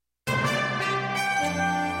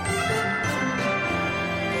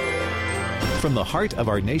From the heart of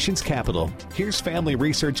our nation's capital, here's Family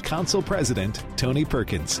Research Council President Tony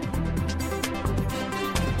Perkins.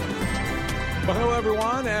 Well, hello,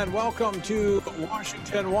 everyone, and welcome to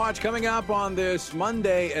Washington Watch. Coming up on this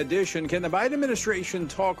Monday edition, can the Biden administration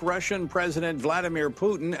talk Russian President Vladimir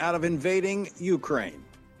Putin out of invading Ukraine?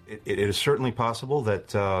 It is certainly possible that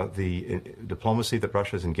the diplomacy that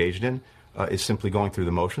Russia is engaged in is simply going through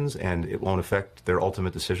the motions, and it won't affect their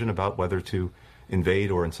ultimate decision about whether to invade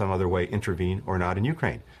or in some other way intervene or not in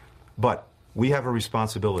Ukraine. But we have a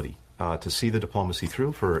responsibility to see the diplomacy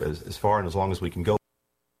through for as far and as long as we can go.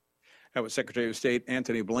 That was Secretary of State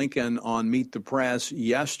Antony Blinken on Meet the Press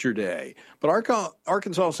yesterday. But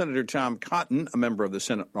Arkansas Senator Tom Cotton, a member of the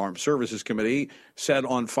Senate Armed Services Committee, said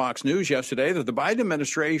on Fox News yesterday that the Biden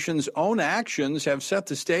administration's own actions have set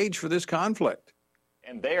the stage for this conflict.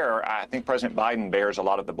 And there, I think President Biden bears a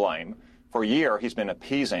lot of the blame. For a year, he's been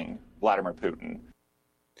appeasing Vladimir Putin.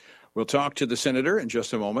 We'll talk to the senator in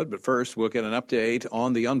just a moment, but first we'll get an update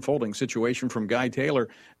on the unfolding situation from Guy Taylor,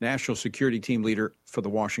 National Security Team Leader for the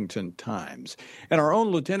Washington Times. And our own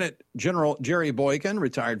Lieutenant General Jerry Boykin,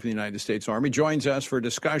 retired from the United States Army, joins us for a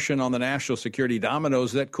discussion on the national security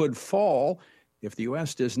dominoes that could fall if the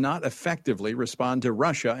U.S. does not effectively respond to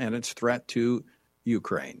Russia and its threat to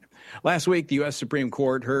Ukraine. Last week, the U.S. Supreme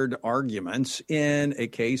Court heard arguments in a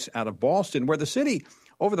case out of Boston where the city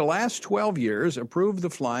over the last 12 years, approved the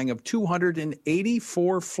flying of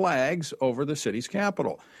 284 flags over the city's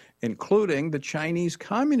capital, including the Chinese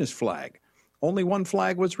Communist flag. Only one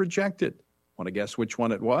flag was rejected. Want to guess which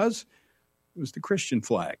one it was? It was the Christian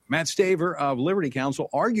flag. Matt Staver of Liberty Counsel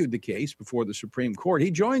argued the case before the Supreme Court.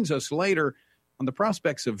 He joins us later on the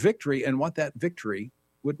prospects of victory and what that victory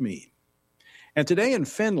would mean. And today in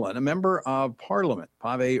Finland, a member of Parliament,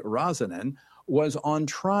 Päivi Räsänen, was on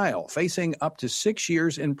trial, facing up to 6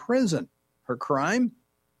 years in prison. Her crime?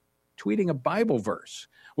 Tweeting a Bible verse.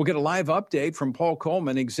 We'll get a live update from Paul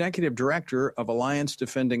Coleman, Executive Director of Alliance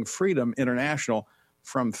Defending Freedom International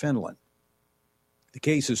from Finland. The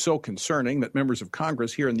case is so concerning that members of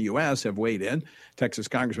Congress here in the U.S. have weighed in. Texas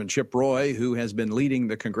Congressman Chip Roy, who has been leading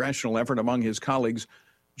the congressional effort among his colleagues,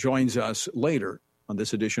 joins us later on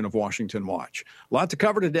this edition of Washington Watch. A lot to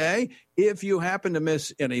cover today. If you happen to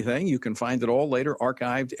miss anything, you can find it all later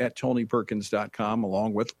archived at tonyperkins.com,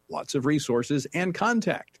 along with lots of resources and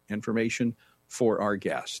contact information for our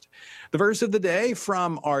guest. The verse of the day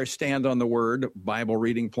from our Stand on the Word Bible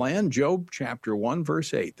reading plan, Job chapter 1,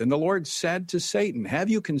 verse 8. Then the Lord said to Satan, have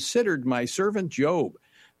you considered my servant Job,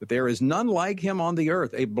 that there is none like him on the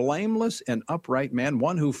earth, a blameless and upright man,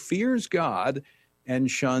 one who fears God and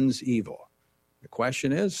shuns evil? The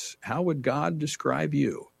question is, how would God describe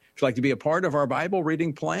you? If you'd like to be a part of our Bible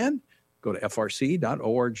reading plan, go to frc.org/Bible.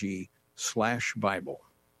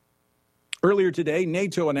 Earlier today,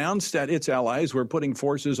 NATO announced that its allies were putting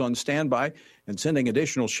forces on standby and sending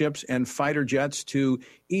additional ships and fighter jets to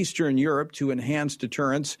Eastern Europe to enhance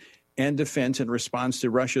deterrence and defense in response to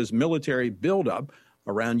Russia's military buildup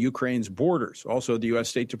around Ukraine's borders. Also, the U.S.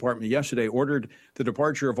 State Department yesterday ordered the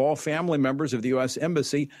departure of all family members of the U.S.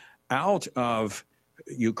 Embassy out of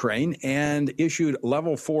Ukraine and issued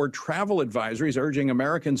level 4 travel advisories urging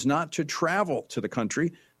Americans not to travel to the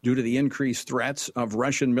country due to the increased threats of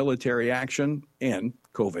Russian military action and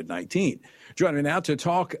COVID-19. Joining me now to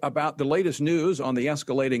talk about the latest news on the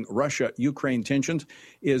escalating Russia-Ukraine tensions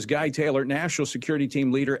is Guy Taylor, National Security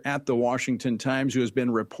Team Leader at the Washington Times, who has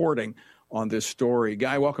been reporting on this story.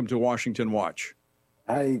 Guy, welcome to Washington Watch.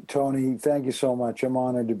 Hi, Tony. Thank you so much. I'm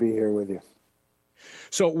honored to be here with you.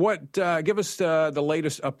 So give us the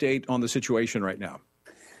latest update on the situation right now.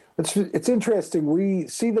 It's interesting. We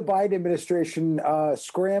see the Biden administration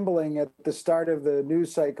scrambling at the start of the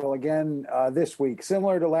news cycle again this week,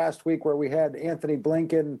 similar to last week where we had Antony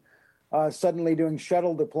Blinken suddenly doing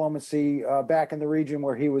shuttle diplomacy back in the region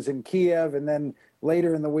where he was in Kiev, and then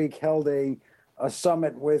later in the week held a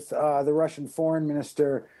summit with the Russian foreign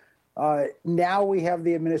minister. Now we have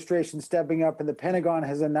the administration stepping up, and the Pentagon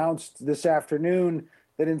has announced this afternoon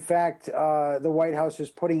that, in fact, the White House is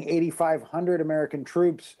putting 8,500 American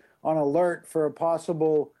troops on alert for a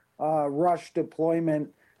possible rush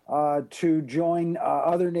deployment to join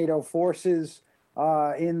other NATO forces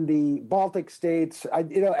in the Baltic states.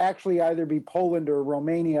 It'll actually either be Poland or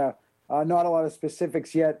Romania. Not a lot of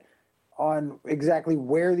specifics yet on exactly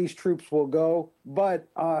where these troops will go, but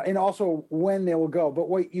and also when they will go. But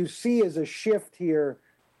what you see is a shift here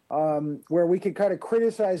where we could kind of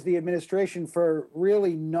criticize the administration for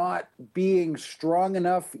really not being strong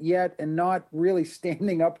enough yet and not really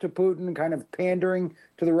standing up to Putin, kind of pandering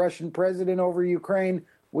to the Russian president over Ukraine.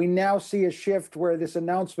 we now see a shift where this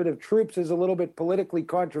announcement of troops is a little bit politically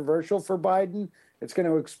controversial for Biden. It's going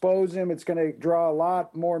to expose him. It's going to draw a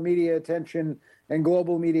lot more media attention and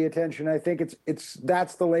global media attention. I think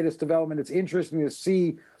that's the latest development. It's interesting to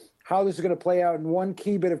see how this is going to play out. And one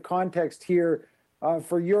key bit of context here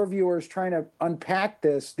for your viewers trying to unpack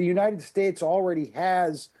this, the United States already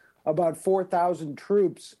has about 4,000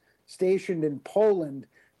 troops stationed in Poland.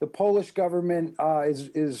 The Polish government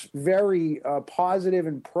is very positive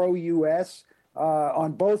and pro-U.S.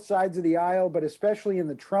 On both sides of the aisle, but especially in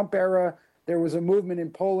the Trump era, there was a movement in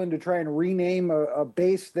Poland to try and rename a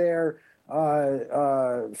base there,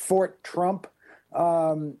 Fort Trump.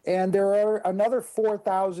 And there are another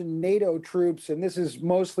 4,000 NATO troops, and this is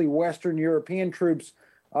mostly Western European troops,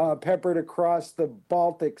 peppered across the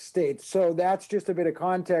Baltic states. So that's just a bit of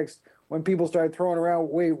context when people start throwing around,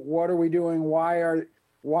 wait, what are we doing?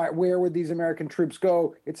 Where would these American troops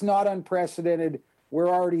go? It's not unprecedented. We're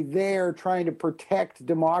already there trying to protect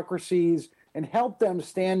democracies and help them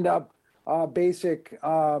stand up basic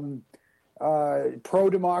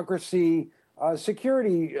pro-democracy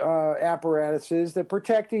security apparatuses that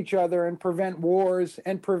protect each other and prevent wars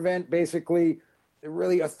and prevent basically the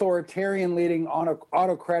really authoritarian leading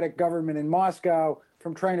autocratic government in Moscow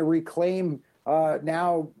from trying to reclaim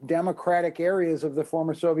now democratic areas of the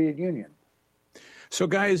former Soviet Union. So,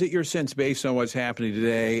 Guy, is it your sense, based on what's happening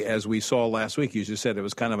today, as we saw last week, you just said it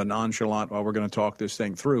was kind of a nonchalant, well, we're going to talk this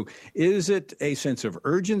thing through. Is it a sense of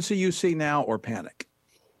urgency you see now or panic?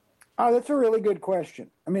 Oh, that's a really good question.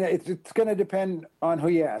 I mean, it's going to depend on who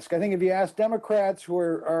you ask. I think if you ask Democrats who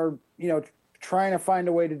are trying to find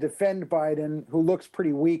a way to defend Biden, who looks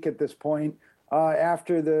pretty weak at this point,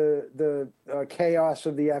 after the chaos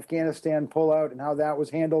of the Afghanistan pullout and how that was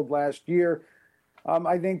handled last year,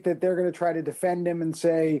 I think that they're going to try to defend him and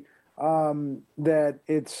say that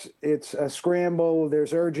it's a scramble,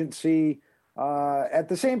 there's urgency. At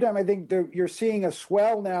the same time, I think you're seeing a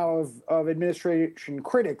swell now of administration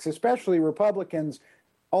critics, especially Republicans,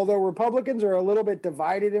 although Republicans are a little bit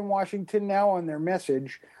divided in Washington now on their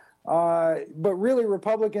message. But really,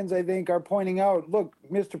 Republicans, I think, are pointing out, look,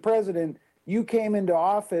 Mr. President, you came into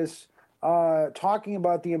office talking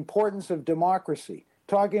about the importance of democracy,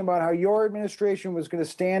 talking about how your administration was going to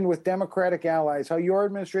stand with Democratic allies, how your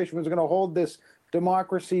administration was going to hold this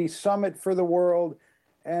democracy summit for the world,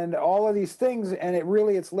 and all of these things. And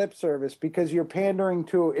it's lip service because you're pandering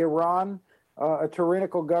to Iran, a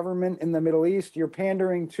tyrannical government in the Middle East. You're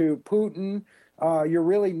pandering to Putin. You're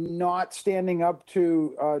really not standing up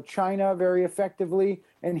to China very effectively.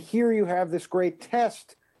 And here you have this great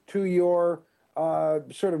test to your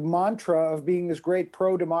sort of mantra of being this great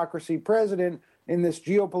pro-democracy president in this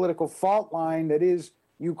geopolitical fault line that is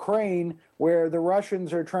Ukraine, where the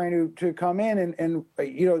Russians are trying to come in. And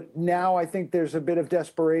now I think there's a bit of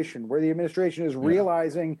desperation where the administration is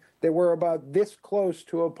realizing that we're about this close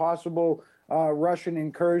to a possible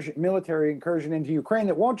Russian military incursion into Ukraine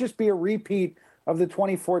that won't just be a repeat of the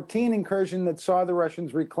 2014 incursion that saw the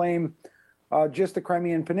Russians reclaim just the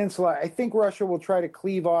Crimean Peninsula. I think Russia will try to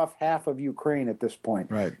cleave off half of Ukraine at this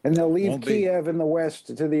point. Right. And they'll leave Kiev in the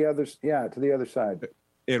west to the other side.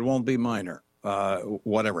 It won't be minor,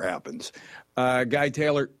 whatever happens. Guy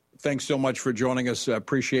Taylor, thanks so much for joining us.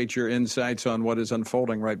 Appreciate your insights on what is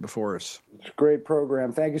unfolding right before us. It's a great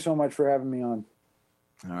program. Thank you so much for having me on.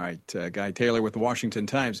 All right, Guy Taylor with the Washington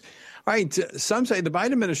Times. All right, some say the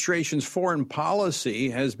Biden administration's foreign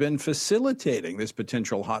policy has been facilitating this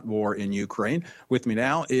potential hot war in Ukraine. With me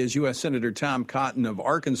now is U.S. Senator Tom Cotton of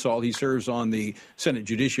Arkansas. He serves on the Senate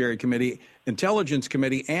Judiciary Committee, Intelligence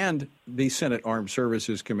Committee, and the Senate Armed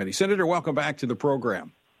Services Committee. Senator, welcome back to the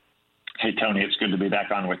program. Hey, Tony, it's good to be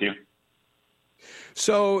back on with you.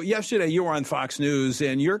 So yesterday you were on Fox News,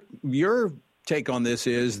 and your take on this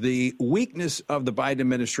is the weakness of the Biden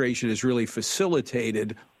administration has really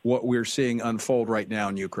facilitated what we're seeing unfold right now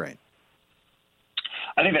in Ukraine.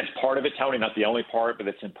 I think that's part of it, Tony, not the only part, but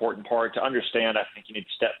it's an important part. To understand, I think you need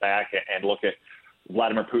to step back and look at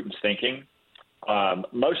Vladimir Putin's thinking.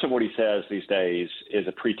 Most of what he says these days is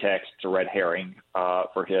a pretext, it's a red herring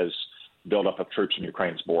for his buildup of troops in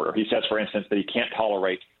Ukraine's border. He says, for instance, that he can't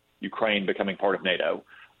tolerate Ukraine becoming part of NATO.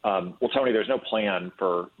 Well, Tony, there's no plan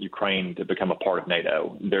for Ukraine to become a part of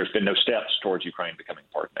NATO. There's been no steps towards Ukraine becoming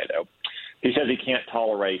part of NATO. He says he can't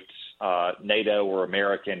tolerate NATO or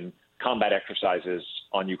American combat exercises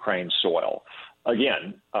on Ukraine's soil.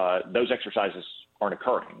 Again, those exercises aren't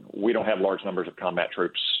occurring. We don't have large numbers of combat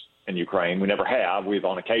troops in Ukraine. We never have. We've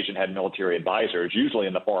on occasion had military advisors, usually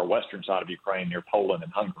in the far western side of Ukraine near Poland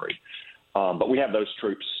and Hungary. But we have those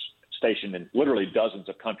troops stationed in literally dozens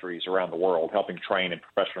of countries around the world, helping train and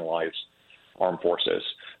professionalize armed forces.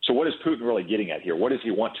 So what is Putin really getting at here? What does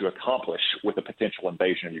he want to accomplish with a potential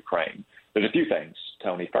invasion of Ukraine? There's a few things,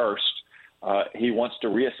 Tony. First, he wants to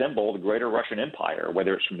reassemble the greater Russian Empire,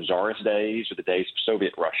 whether it's from Tsarist days or the days of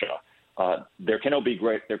Soviet Russia. There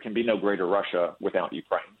can be no greater Russia without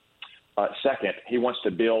Ukraine. Second, he wants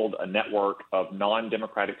to build a network of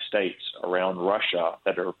non-democratic states around Russia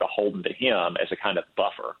that are beholden to him as a kind of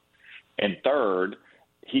buffer. And third,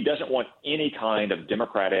 he doesn't want any kind of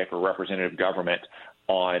democratic or representative government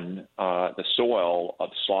on the soil of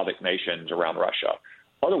Slavic nations around Russia.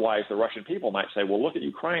 Otherwise, the Russian people might say, well, look at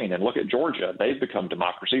Ukraine and look at Georgia. They've become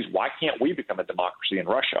democracies. Why can't we become a democracy in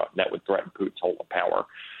Russia? That would threaten Putin's hold of power.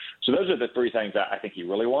 So those are the three things that I think he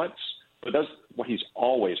really wants. But that's what he's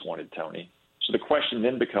always wanted, Tony. So the question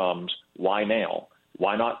then becomes, why now?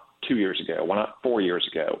 Why not 2 years ago? Why not 4 years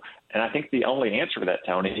ago? And I think the only answer to that,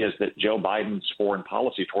 Tony, is that Joe Biden's foreign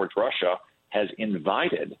policy towards Russia has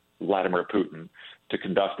invited Vladimir Putin to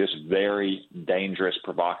conduct this very dangerous,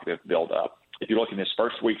 provocative buildup. If you look in his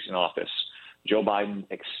first weeks in office, Joe Biden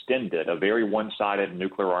extended a very one-sided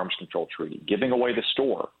nuclear arms control treaty, giving away the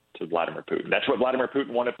store to Vladimir Putin. That's what Vladimir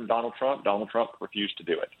Putin wanted from Donald Trump. Donald Trump refused to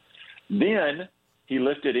do it. Then he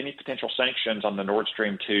lifted any potential sanctions on the Nord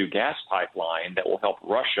Stream 2 gas pipeline that will help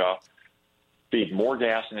Russia feed more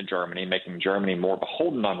gas into Germany, making Germany more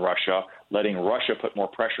beholden on Russia, letting Russia put more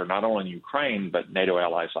pressure not only on Ukraine but NATO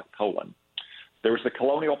allies like Poland. There was the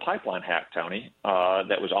Colonial Pipeline hack, Tony,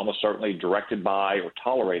 that was almost certainly directed by or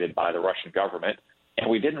tolerated by the Russian government, and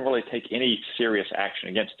we didn't really take any serious action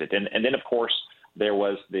against it. And then, of course, there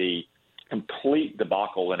was the complete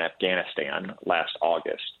debacle in Afghanistan last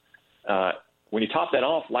August. When you top that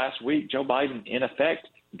off, last week, Joe Biden, in effect,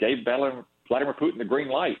 gave Vladimir Putin the green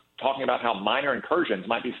light, talking about how minor incursions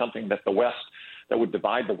might be something that the West, that would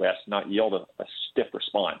divide the West, not yield a stiff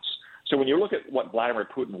response. So when you look at what Vladimir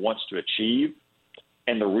Putin wants to achieve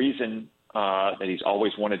and the reason that he's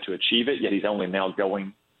always wanted to achieve it, yet he's only now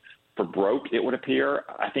going for broke, it would appear,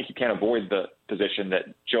 I think you can't avoid the position that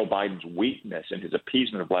Joe Biden's weakness in his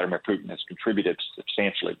appeasement of Vladimir Putin has contributed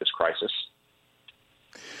substantially to this crisis.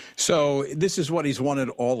 So this is what he's wanted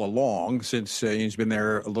all along, since he's been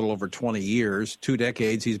there a little over 20 years, 2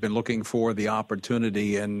 decades. He's been looking for the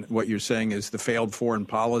opportunity, and what you're saying is the failed foreign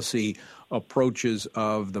policy approaches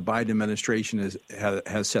of the Biden administration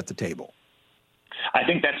has set the table. I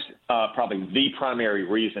think that's probably the primary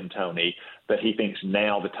reason, Tony, that he thinks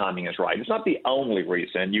now the timing is right. It's not the only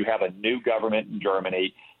reason. You have a new government in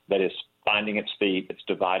Germany that is finding its feet. It's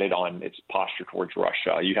divided on its posture towards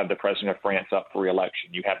Russia. You have the president of France up for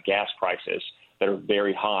re-election. You have gas prices that are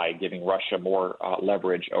very high, giving Russia more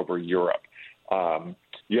leverage over Europe.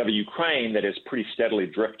 You have a Ukraine that has pretty steadily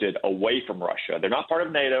drifted away from Russia. They're not part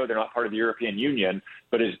of NATO. They're not part of the European Union,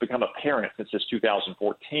 but it has become apparent since this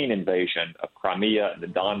 2014 invasion of Crimea and the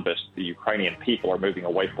Donbas, the Ukrainian people are moving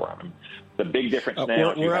away from them. The big difference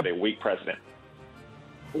now is you have a weak president.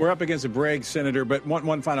 We're up against a break, Senator, but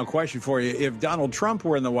one final question for you. If Donald Trump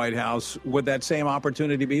were in the White House, would that same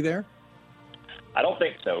opportunity be there? I don't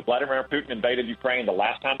think so. Vladimir Putin invaded Ukraine the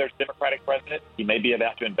last time there's a Democratic president. He may be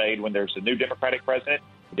about to invade when there's a new Democratic president.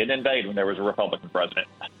 He didn't invade when there was a Republican president.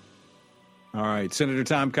 All right. Senator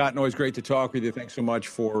Tom Cotton, always great to talk with you. Thanks so much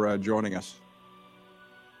for joining us.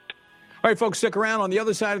 All right, folks, stick around. On the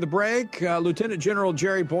other side of the break, Lieutenant General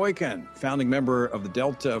Jerry Boykin, founding member of the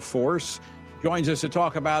Delta Force, joins us to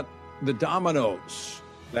talk about the dominoes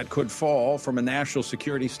that could fall from a national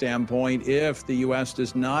security standpoint if the U.S.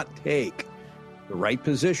 does not take the right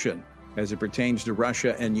position as it pertains to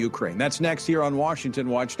Russia and Ukraine. That's next here on Washington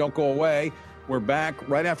Watch. Don't go away. We're back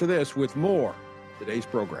right after this with more of today's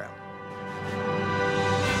program.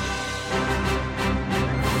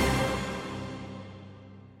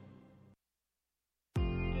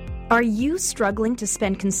 Are you struggling to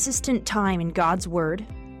spend consistent time in God's Word?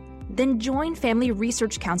 Then join Family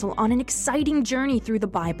Research Counsel on an exciting journey through the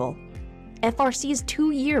Bible. FRC's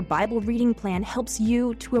 2-year Bible reading plan helps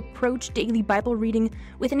you to approach daily Bible reading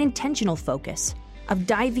with an intentional focus of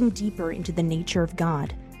diving deeper into the nature of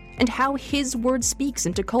God and how His Word speaks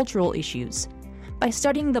into cultural issues. By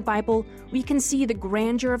studying the Bible, we can see the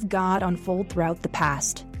grandeur of God unfold throughout the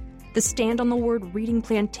past. The Stand on the Word reading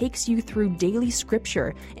plan takes you through daily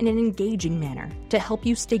scripture in an engaging manner to help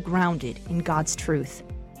you stay grounded in God's truth.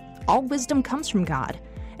 All wisdom comes from God,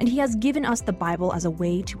 and He has given us the Bible as a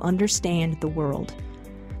way to understand the world.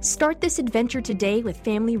 Start this adventure today with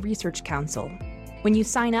Family Research Counsel. When you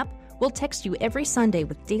sign up, we'll text you every Sunday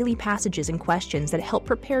with daily passages and questions that help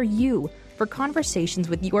prepare you for conversations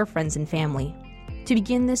with your friends and family. To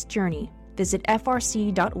begin this journey, visit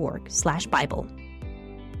frc.org/Bible.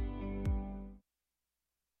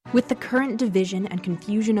 With the current division and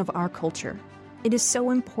confusion of our culture, it is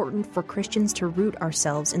so important for Christians to root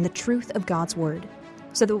ourselves in the truth of God's Word,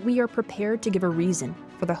 so that we are prepared to give a reason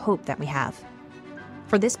for the hope that we have.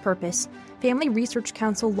 For this purpose, Family Research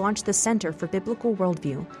Council launched the Center for Biblical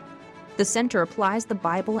Worldview. The center applies the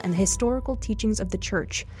Bible and the historical teachings of the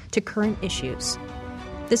Church to current issues.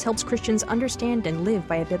 This helps Christians understand and live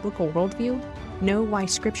by a biblical worldview, know why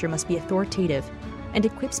Scripture must be authoritative, and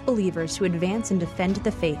equips believers to advance and defend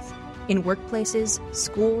the faith in workplaces,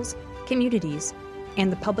 schools, communities, and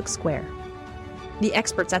the public square. The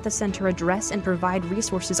experts at the center address and provide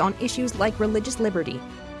resources on issues like religious liberty,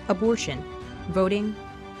 abortion, voting,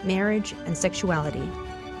 marriage, and sexuality.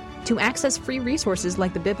 To access free resources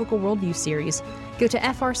like the Biblical Worldview series, go to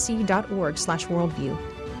frc.org/worldview.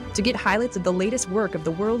 To get highlights of the latest work of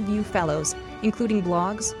the Worldview Fellows, including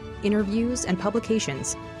blogs, interviews, and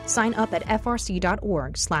publications, sign up at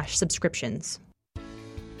frc.org/subscriptions.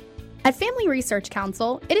 At Family Research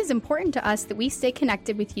Council, it is important to us that we stay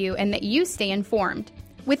connected with you and that you stay informed.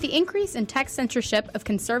 With the increase in text censorship of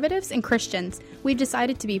conservatives and Christians, we've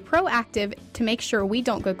decided to be proactive to make sure we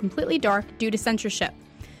don't go completely dark due to censorship.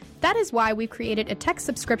 That is why we've created a text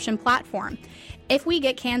subscription platform. If we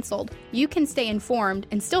get canceled, you can stay informed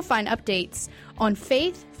and still find updates on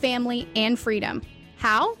faith, family, and freedom.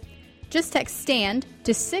 How? Just text STAND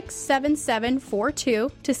to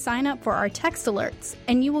 67742 to sign up for our text alerts,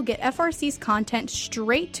 and you will get FRC's content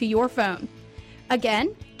straight to your phone.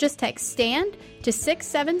 Again, just text STAND to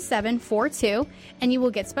 67742, and you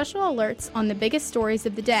will get special alerts on the biggest stories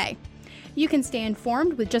of the day. You can stay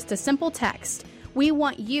informed with just a simple text. We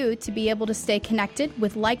want you to be able to stay connected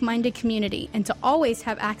with like-minded community and to always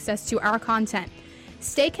have access to our content.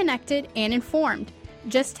 Stay connected and informed.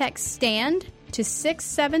 Just text STAND to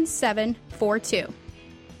 67742.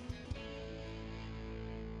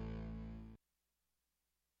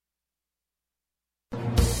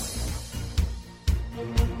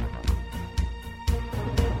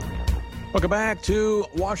 Welcome back to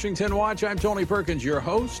Washington Watch. I'm Tony Perkins, your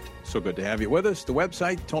host. So good to have you with us. The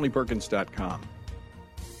website, tonyperkins.com.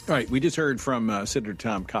 All right, we just heard from Senator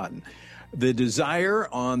Tom Cotton. The desire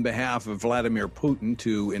on behalf of Vladimir Putin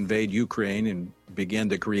to invade Ukraine and begin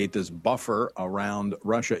to create this buffer around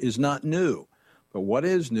Russia is not new. But what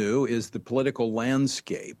is new is the political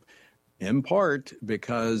landscape, in part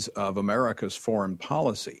because of America's foreign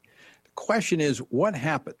policy. The question is, what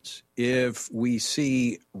happens if we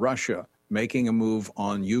see Russia making a move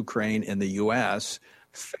on Ukraine and the U.S.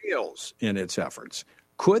 fails in its efforts?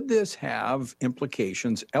 Could this have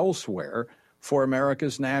implications elsewhere for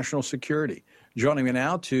America's national security? Joining me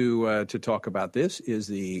now to talk about this is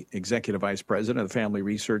the Executive Vice President of the Family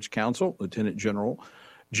Research Council, Lieutenant General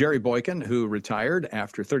Jerry Boykin, who retired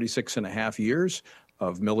after 36 and a half years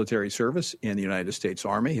of military service in the United States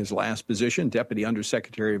Army. His last position, Deputy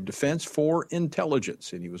Undersecretary of Defense for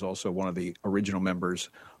Intelligence, and he was also one of the original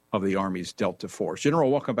members of the Army's Delta Force.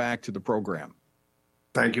 General, welcome back to the program.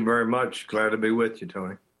 Thank you very much. Glad to be with you,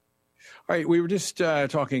 Tony. All right, we were just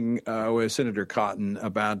talking with Senator Cotton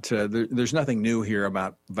about there's nothing new here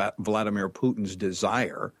about Vladimir Putin's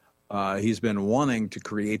desire. He's been wanting to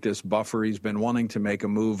create this buffer. He's been wanting to make a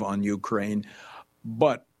move on Ukraine.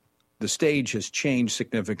 But the stage has changed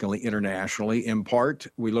significantly internationally. In part,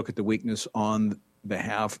 we look at the weakness on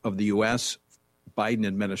behalf of the U.S., Biden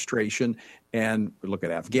administration, and we look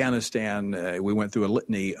at Afghanistan. We went through a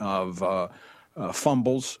litany of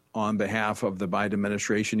fumbles on behalf of the Biden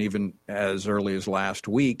administration, even as early as last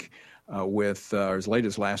week, or as late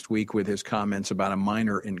as last week, with his comments about a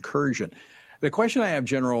minor incursion. The question I have,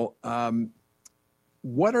 General,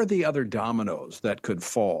 what are the other dominoes that could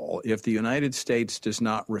fall if the United States does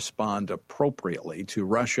not respond appropriately to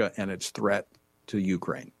Russia and its threat to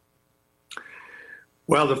Ukraine?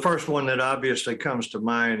 Well, the first one that obviously comes to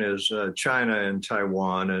mind is China and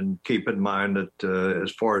Taiwan. And keep in mind that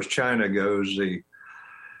as far as China goes,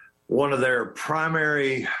 one of their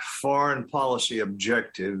primary foreign policy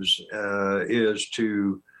objectives is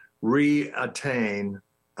to reattain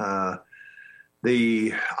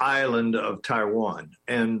the island of Taiwan.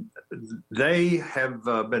 And they have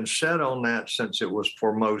been set on that since it was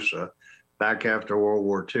Formosa back after World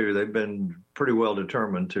War II. They've been pretty well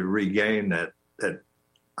determined to regain that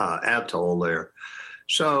atoll there.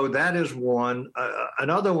 So that is one.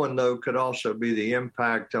 Another one, though, could also be the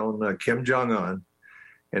impact on Kim Jong-un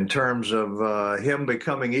in terms of him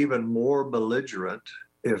becoming even more belligerent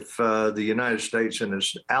if the United States and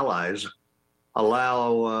its allies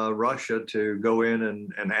allow Russia to go in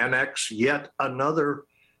and annex yet another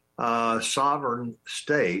sovereign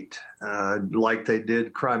state, like they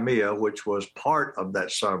did Crimea, which was part of that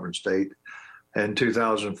sovereign state in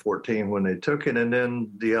 2014 when they took it. And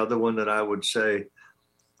then the other one that I would say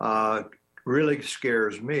really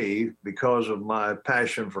scares me because of my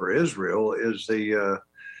passion for Israel is the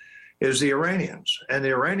Iranians. And the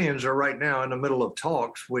Iranians are right now in the middle of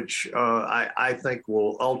talks, which I think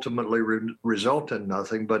will ultimately result in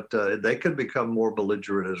nothing, but they could become more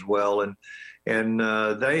belligerent as well. And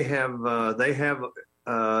they have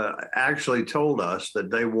actually told us that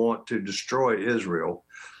they want to destroy Israel.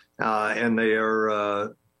 And they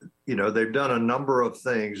are, they've done a number of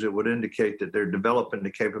things that would indicate that they're developing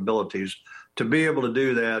the capabilities to be able to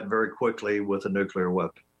do that very quickly with a nuclear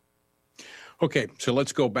weapon. Okay, so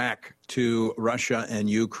let's go back to Russia and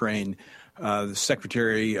Ukraine. The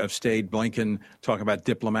Secretary of State Blinken talking about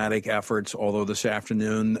diplomatic efforts, although this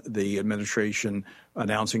afternoon the administration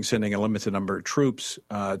announcing sending a limited number of troops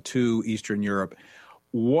to Eastern Europe.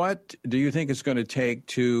 What do you think it's going to take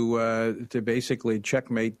to basically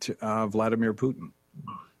checkmate Vladimir Putin?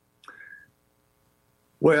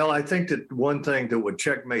 Well, I think that one thing that would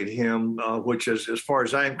checkmate him, which is, as far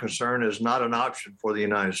as I am concerned, is not an option for the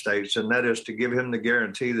United States, and that is to give him the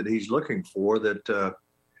guarantee that he's looking for, that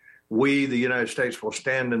we, the United States, will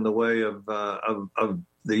stand in the way of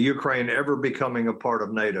the Ukraine ever becoming a part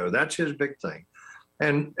of NATO. That's his big thing.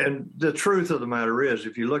 And the truth of the matter is,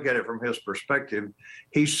 if you look at it from his perspective,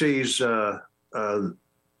 he sees the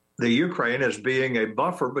Ukraine as being a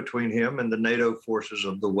buffer between him and the NATO forces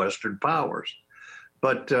of the Western powers.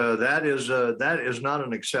 But that is not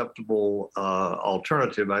an acceptable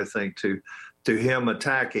alternative, I think, to him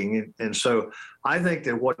attacking. And so I think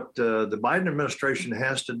that what the Biden administration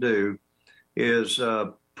has to do is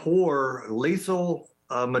pour lethal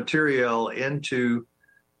material into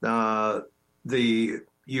the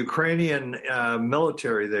Ukrainian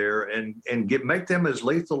military there and make them as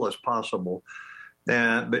lethal as possible.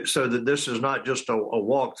 But so that this is not just a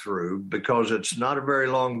walkthrough, because it's not a very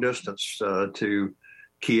long distance to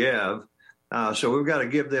Kiev. So we've got to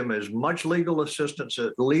give them as much lethal assistance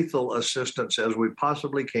as we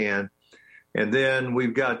possibly can. And then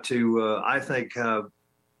we've got to, I think,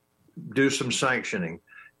 do some sanctioning.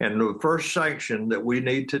 And the first sanction that we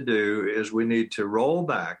need to do is we need to roll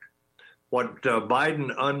back what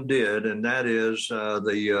Biden undid, and that is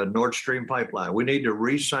the Nord Stream pipeline. We need to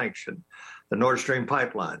re-sanction the Nord Stream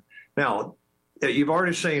pipeline. Now, you've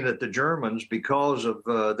already seen that the Germans, because of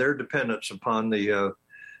their dependence upon the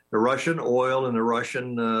Russian oil and the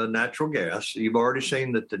Russian natural gas, you've already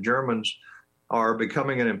seen that the Germans are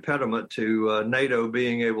becoming an impediment to NATO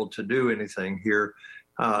being able to do anything here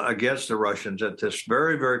against the Russians at this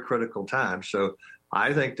very, very critical time. So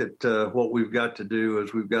I think that what we've got to do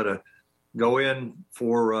is we've got to go in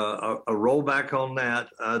for a rollback on that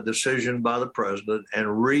decision by the president and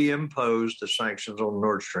reimpose the sanctions on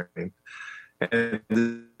Nord Stream, and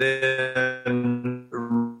then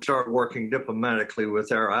start working diplomatically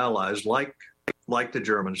with our allies, like the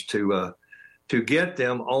Germans, to get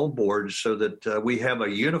them on board so that we have a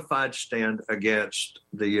unified stand against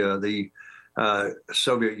the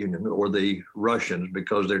Soviet Union, or the Russians,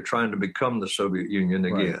 because they're trying to become the Soviet Union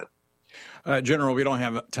again. Right. General, we don't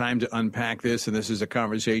have time to unpack this, and this is a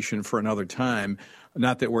conversation for another time.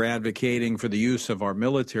 Not that we're advocating for the use of our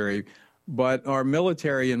military, but our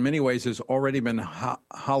military in many ways has already been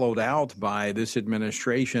hollowed out by this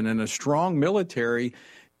administration, and a strong military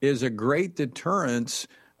is a great deterrence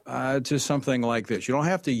to something like this. You don't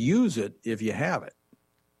have to use it if you have it.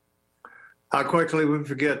 How quickly we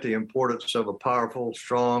forget the importance of a powerful,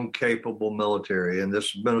 strong, capable military. And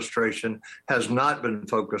this administration has not been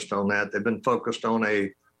focused on that. They've been focused on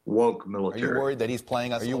a woke military. Are you worried that he's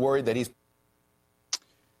playing us? Are you worried that he's...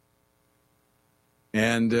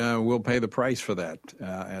 And we'll pay the price for that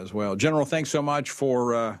as well. General, thanks so much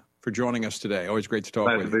for joining us today. Always great to talk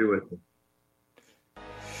with you. Glad to be with you.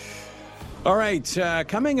 All right,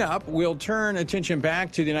 coming up, we'll turn attention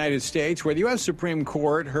back to the United States, where the U.S. Supreme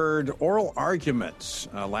Court heard oral arguments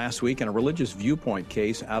last week in a religious viewpoint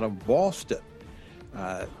case out of Boston.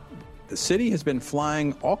 The city has been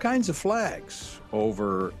flying all kinds of flags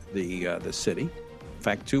over the city. In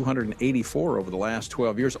fact, 284 over the last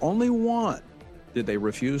 12 years. Only one did they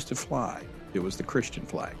refuse to fly. It was the Christian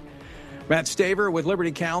flag. Matt Staver with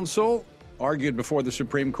Liberty Counsel argued before the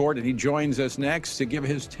Supreme Court, and he joins us next to give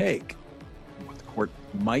his take on what the court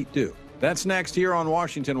might do. That's next here on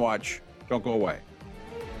Washington Watch. Don't go away.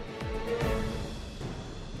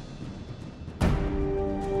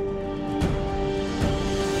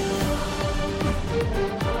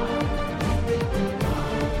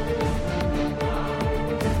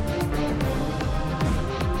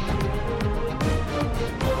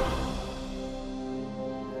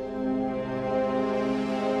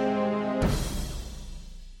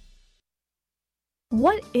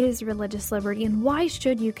 What is religious liberty and why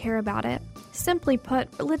should you care about it? Simply put,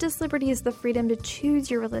 religious liberty is the freedom to choose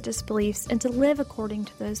your religious beliefs and to live according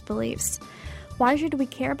to those beliefs. Why should we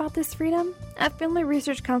care about this freedom? At Family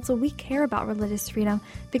Research Council, we care about religious freedom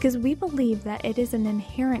because we believe that it is an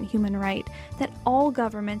inherent human right that all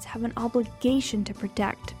governments have an obligation to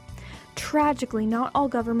protect. Tragically, not all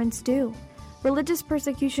governments do. Religious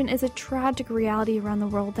persecution is a tragic reality around the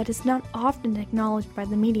world that is not often acknowledged by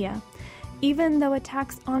the media, even though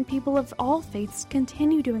attacks on people of all faiths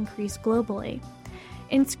continue to increase globally.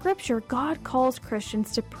 In Scripture, God calls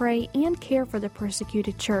Christians to pray and care for the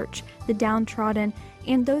persecuted church, the downtrodden,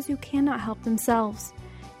 and those who cannot help themselves.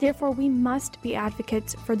 Therefore, we must be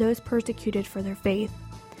advocates for those persecuted for their faith.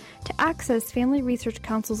 To access Family Research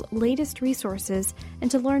Council's latest resources and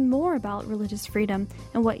to learn more about religious freedom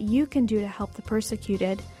and what you can do to help the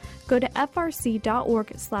persecuted, go to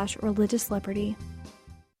frc.org/religiousliberty.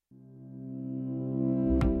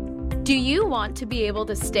 Do you want to be able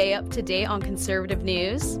to stay up to date on conservative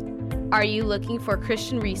news? Are you looking for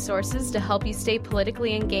Christian resources to help you stay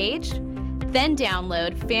politically engaged? Then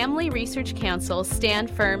download Family Research Council's Stand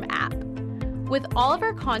Firm app. With all of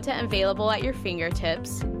our content available at your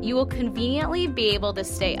fingertips, you will conveniently be able to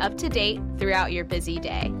stay up to date throughout your busy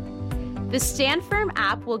day. The Stand Firm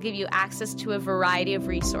app will give you access to a variety of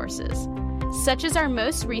resources, such as our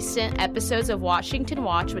most recent episodes of Washington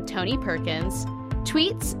Watch with Tony Perkins,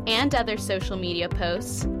 tweets and other social media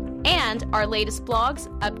posts, and our latest blogs,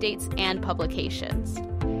 updates, and publications.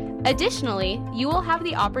 Additionally, you will have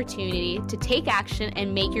the opportunity to take action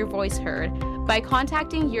and make your voice heard by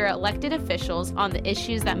contacting your elected officials on the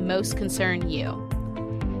issues that most concern you.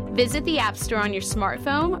 Visit the App Store on your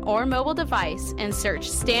smartphone or mobile device and search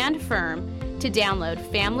Stand Firm to download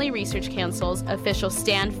Family Research Council's official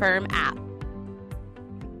Stand Firm app.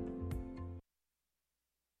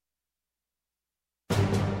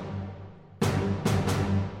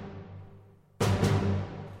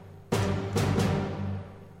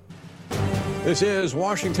 This is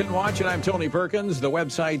Washington Watch, and I'm Tony Perkins. The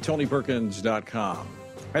website, tonyperkins.com. All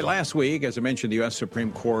right, last week, as I mentioned, the U.S.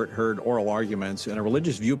 Supreme Court heard oral arguments in a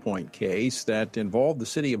religious viewpoint case that involved the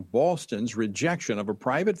city of Boston's rejection of a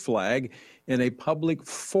private flag in a public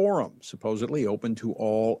forum, supposedly open to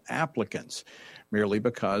all applicants, merely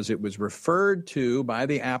because it was referred to by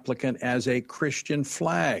the applicant as a Christian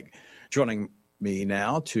flag. Joining me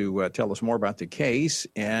now to tell us more about the case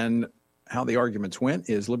and how the arguments went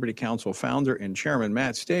is Liberty Counsel founder and chairman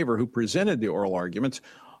Matt Staver, who presented the oral arguments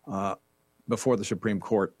before the Supreme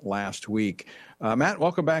Court last week. Matt,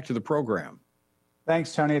 welcome back to the program.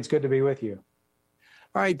 Thanks, Tony. It's good to be with you.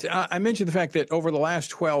 All right. I mentioned the fact that over the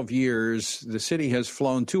last 12 years, the city has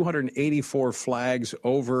flown 284 flags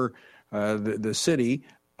over the city.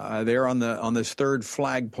 There on this third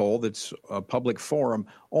flagpole that's a public forum.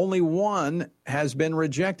 Only one has been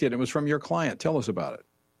rejected. It was from your client. Tell us about it.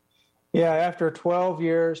 Yeah, after 12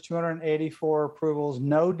 years, 284 approvals,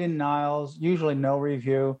 no denials, usually no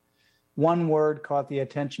review. One word caught the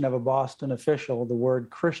attention of a Boston official, the word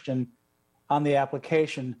Christian, on the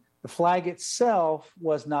application. The flag itself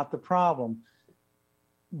was not the problem.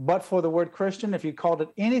 But for the word Christian, if you called it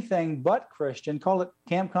anything but Christian, call it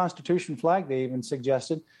Camp Constitution flag, they even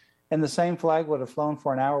suggested, and the same flag would have flown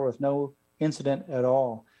for an hour with no incident at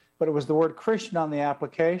all. But it was the word Christian on the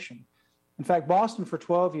application. In fact, Boston for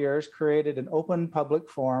 12 years created an open public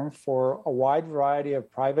forum for a wide variety of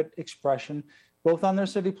private expression, both on their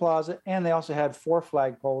city plaza, and they also had 4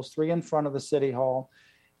 flagpoles, 3 in front of the city hall,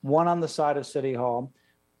 1 on the side of city hall.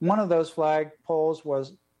 One of those flagpoles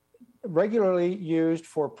was regularly used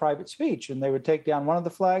for private speech, and they would take down one of the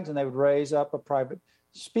flags and they would raise up a private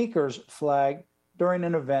speaker's flag during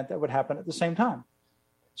an event that would happen at the same time.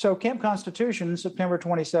 So Camp Constitution, September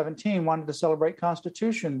 2017, wanted to celebrate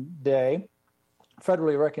Constitution Day,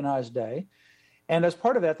 federally recognized day. And as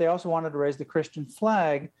part of that, they also wanted to raise the Christian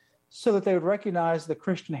flag so that they would recognize the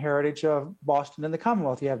Christian heritage of Boston and the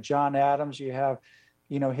Commonwealth. You have John Adams, you have,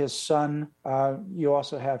 his son, you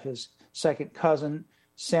also have his second cousin,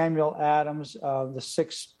 Samuel Adams, the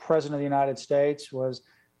 6th president of the United States was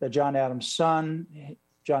the John Adams' son.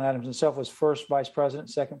 John Adams himself was first vice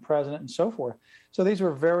president, second president, and so forth. So these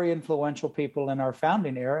were very influential people in our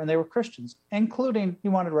founding era, and they were Christians, including he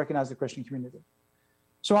wanted to recognize the Christian community.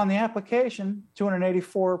 So on the application,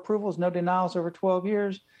 284 approvals, no denials over 12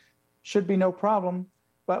 years, should be no problem.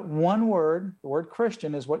 But one word, the word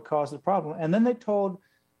Christian, is what caused the problem. And then they told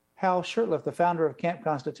Hal Shurtleff, the founder of Camp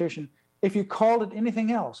Constitution, if you called it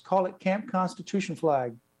anything else, call it Camp Constitution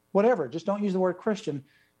flag, whatever, just don't use the word Christian,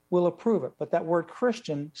 we'll approve it. But that word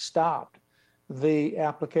Christian stopped the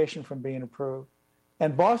application from being approved.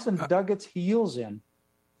 And Boston dug its heels in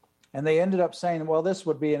And they ended up saying, well, this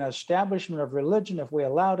would be an establishment of religion if we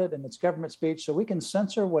allowed it, and it's government speech, so we can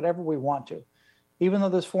censor whatever we want to. Even though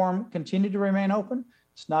this forum continued to remain open,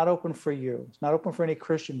 it's not open for you. It's not open for any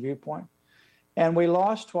Christian viewpoint. And we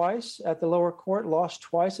lost twice at the lower court, lost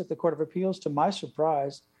twice at the Court of Appeals, to my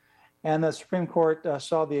surprise. And the Supreme Court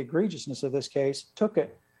saw the egregiousness of this case, took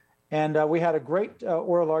it. And we had a great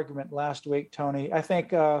oral argument last week, Tony. I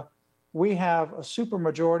think we have a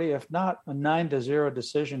supermajority, if not a 9-0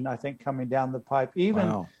 decision, I think, coming down the pipe.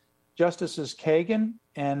 Even Justices Kagan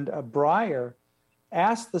and Breyer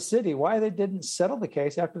asked the city why they didn't settle the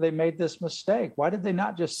case after they made this mistake. Why did they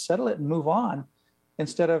not just settle it and move on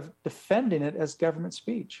instead of defending it as government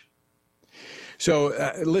speech? So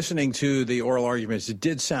listening to the oral arguments, it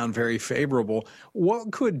did sound very favorable.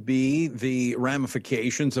 What could be the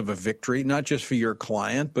ramifications of a victory, not just for your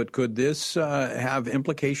client, but could this have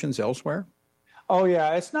implications elsewhere? Oh,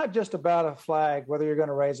 yeah. It's not just about a flag, whether you're going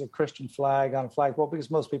to raise a Christian flag on a flagpole, because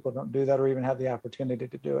most people don't do that or even have the opportunity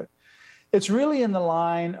to do it. It's really in the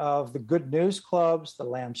line of the Good News Clubs, the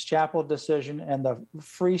Lamb's Chapel decision, and the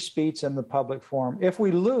free speech in the public forum. If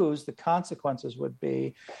we lose, the consequences would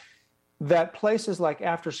be that places like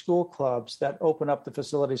after-school clubs that open up the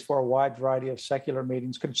facilities for a wide variety of secular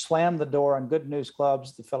meetings could slam the door on Good News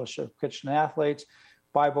Clubs, the Fellowship of Christian Athletes,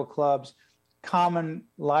 Bible clubs, common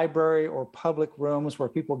library or public rooms where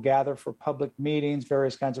people gather for public meetings,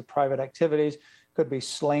 various kinds of private activities, could be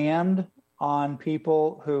slammed on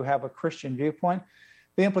people who have a Christian viewpoint.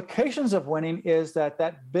 The implications of winning is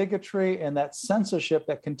that bigotry and that censorship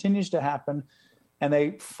that continues to happen, and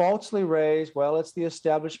they falsely raise, well, it's the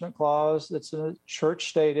Establishment Clause, it's a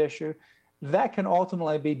church-state issue, that can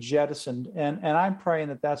ultimately be jettisoned. And I'm praying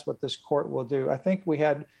that that's what this court will do. I think we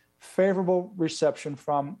had favorable reception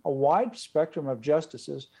from a wide spectrum of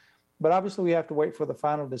justices, but obviously we have to wait for the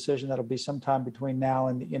final decision. That'll be sometime between now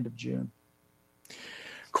and the end of June.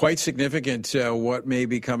 Quite significant what may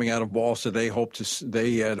be coming out of Boston. They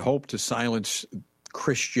had hoped to silence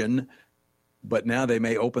Christian, but now they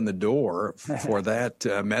may open the door for that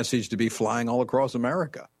message to be flying all across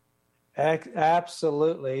America.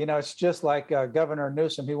 Absolutely. You know, it's just like Governor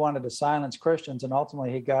Newsom. He wanted to silence Christians, and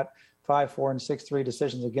ultimately he got 5-4 and 6-3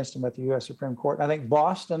 decisions against him at the U.S. Supreme Court. I think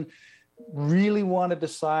Boston really wanted to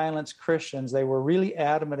silence Christians. They were really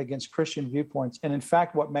adamant against Christian viewpoints. And in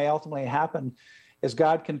fact, what may ultimately happen is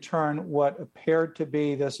God can turn what appeared to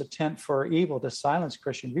be this attempt for evil to silence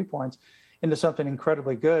Christian viewpoints into something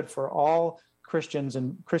incredibly good for all Christians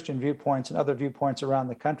and Christian viewpoints and other viewpoints around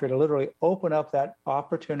the country, to literally open up that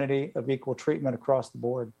opportunity of equal treatment across the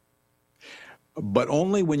board. But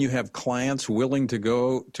only when you have clients willing to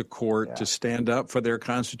go to court to stand up for their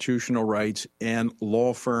constitutional rights, and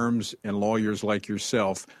law firms and lawyers like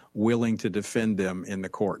yourself willing to defend them in the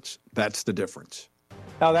courts. That's the difference.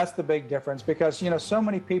 Now, that's the big difference, because, you know, so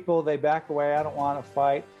many people, they back away. I don't want to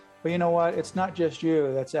fight. But you know what? It's not just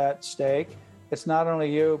you that's at stake. It's not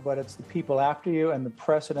only you, but it's the people after you and the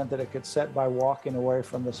precedent that it could set by walking away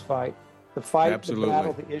from this fight. The fight, Absolutely. The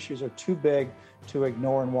battle, the issues are too big to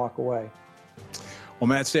ignore and walk away. Well,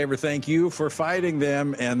 Matt Staver, thank you for fighting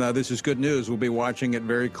them. And this is good news. We'll be watching it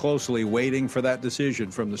very closely, waiting for that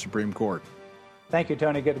decision from the Supreme Court. Thank you,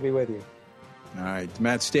 Tony. Good to be with you. All right.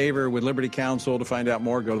 Matt Staver with Liberty Counsel. To find out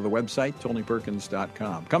more, go to the website,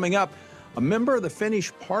 TonyPerkins.com. Coming up, a member of the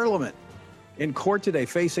Finnish parliament in court today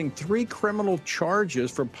facing 3 criminal charges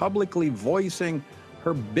for publicly voicing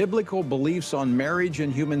her biblical beliefs on marriage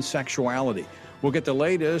and human sexuality. We'll get the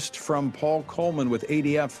latest from Paul Coleman with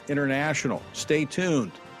ADF International. Stay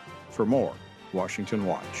tuned for more Washington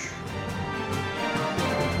Watch.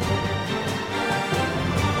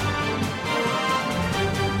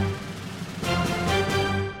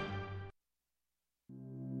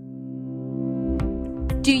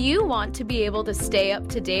 Do you want to be able to stay up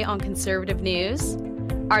to date on conservative news?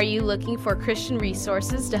 Are you looking for Christian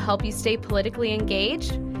resources to help you stay politically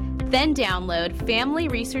engaged? Then download Family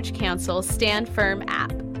Research Counsel's Stand Firm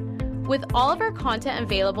app. With all of our content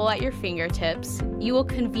available at your fingertips, you will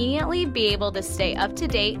conveniently be able to stay up to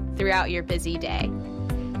date throughout your busy day.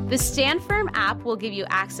 The Stand Firm app will give you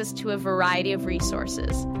access to a variety of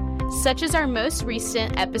resources, such as our most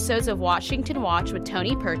recent episodes of Washington Watch with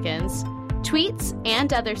Tony Perkins, tweets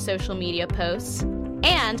and other social media posts,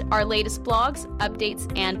 and our latest blogs,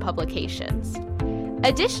 updates, and publications.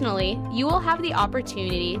 Additionally, you will have the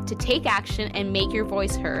opportunity to take action and make your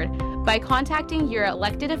voice heard by contacting your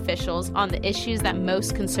elected officials on the issues that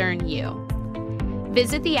most concern you.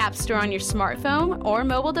 Visit the App Store on your smartphone or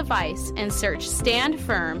mobile device and search Stand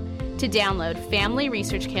Firm to download Family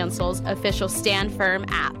Research Counsel's official Stand Firm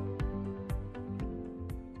app.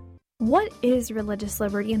 What is religious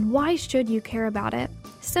liberty and why should you care about it?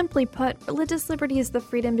 Simply put, religious liberty is the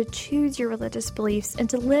freedom to choose your religious beliefs and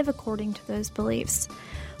to live according to those beliefs.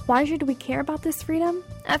 Why should we care about this freedom?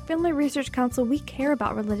 At Family Research Council, we care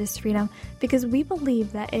about religious freedom because we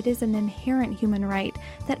believe that it is an inherent human right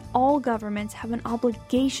that all governments have an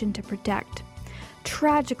obligation to protect.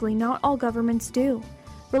 Tragically, not all governments do.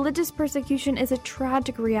 Religious persecution is a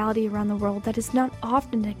tragic reality around the world that is not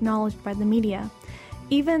often acknowledged by the media,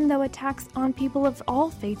 even though attacks on people of all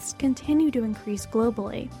faiths continue to increase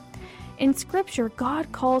globally. In Scripture,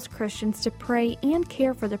 God calls Christians to pray and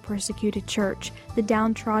care for the persecuted church, the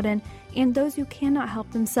downtrodden, and those who cannot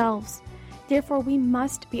help themselves. Therefore, we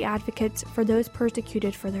must be advocates for those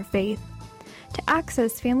persecuted for their faith. To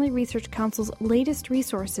access Family Research Council's latest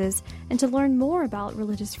resources and to learn more about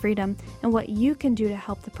religious freedom and what you can do to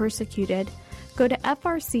help the persecuted, go to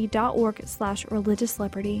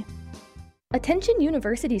frc.org/religiousliberty. Attention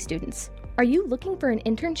university students. Are you looking for an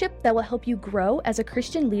internship that will help you grow as a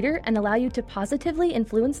Christian leader and allow you to positively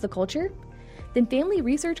influence the culture? Then Family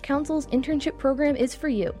Research Council's internship program is for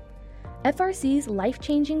you. FRC's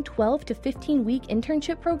life-changing 12 to 15-week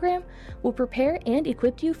internship program will prepare and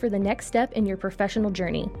equip you for the next step in your professional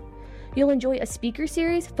journey. You'll enjoy a speaker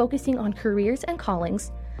series focusing on careers and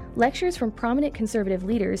callings, lectures from prominent conservative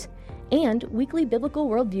leaders, and weekly biblical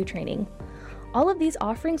worldview training. All of these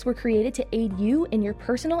offerings were created to aid you in your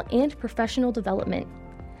personal and professional development.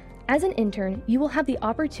 As an intern, you will have the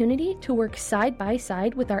opportunity to work side by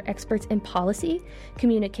side with our experts in policy,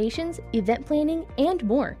 communications, event planning, and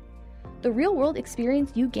more. The real-world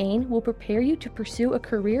experience you gain will prepare you to pursue a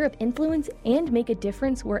career of influence and make a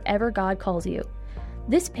difference wherever God calls you.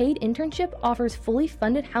 This paid internship offers fully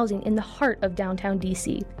funded housing in the heart of downtown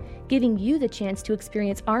DC, giving you the chance to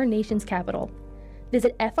experience our nation's capital.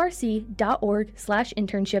 Visit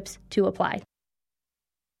frc.org/internships to apply.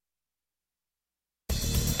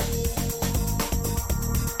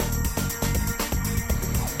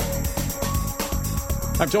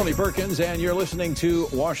 I'm Tony Perkins, and you're listening to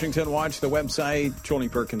Washington Watch, the website,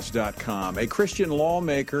 tonyperkins.com. A Christian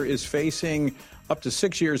lawmaker is facing up to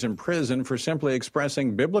 6 years in prison for simply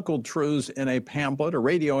expressing biblical truths in a pamphlet, a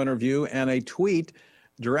radio interview, and a tweet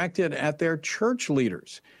directed at their church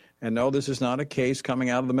leaders. And no, this is not a case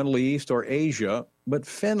coming out of the Middle East or Asia, but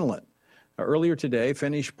Finland. Earlier today,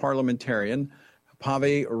 Finnish parliamentarian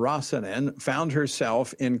Päivi Räsänen found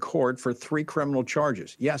herself in court for 3 criminal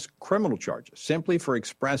charges. Yes, criminal charges, simply for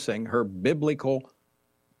expressing her biblical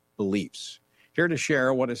beliefs. Here to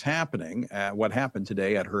share what is happening, what happened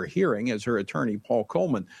today at her hearing is her attorney, Paul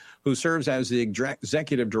Coleman, who serves as the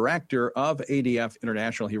executive director of ADF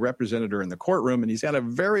International. He represented her in the courtroom, and he's had a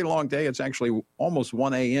very long day. It's actually almost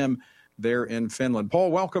 1 a.m. there in Finland. Paul,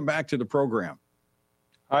 welcome back to the program.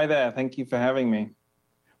 Hi there. Thank you for having me.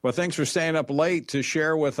 Well, thanks for staying up late to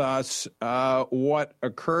share with us what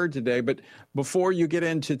occurred today. But before you get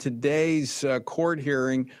into today's court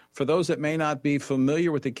hearing, for those that may not be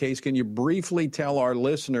familiar with the case, can you briefly tell our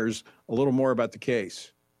listeners a little more about the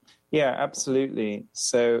case? Yeah, absolutely.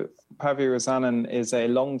 So Päivi Räsänen is a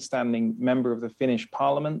long-standing member of the Finnish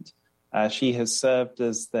parliament. She has served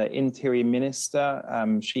as the interior minister.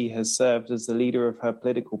 She has served as the leader of her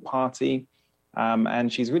political party.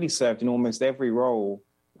 And she's really served in almost every role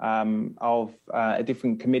of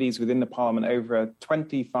different committees within the parliament over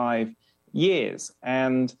 25 years.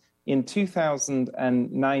 And in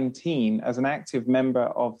 2019, as an active member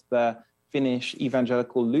of the Finnish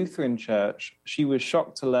Evangelical Lutheran Church, she was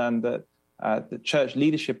shocked to learn that the church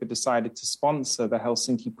leadership had decided to sponsor the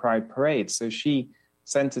Helsinki Pride Parade. So she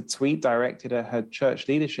sent a tweet directed at her church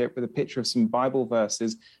leadership with a picture of some Bible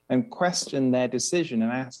verses and questioned their decision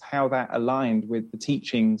and asked how that aligned with the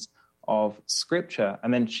teachings of Scripture.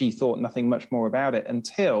 And then she thought nothing much more about it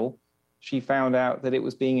until she found out that it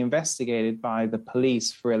was being investigated by the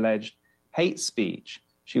police for alleged hate speech.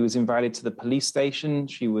 She was invited to the police station.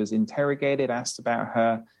 She was interrogated, asked about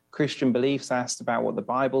her Christian beliefs, asked about what the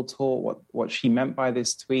Bible taught, what she meant by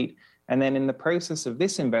this tweet. And then in the process of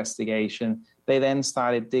this investigation, they then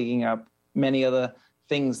started digging up many other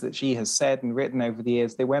things that she has said and written over the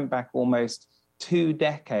years. They went back almost 2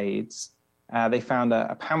 decades. They found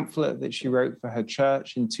a pamphlet that she wrote for her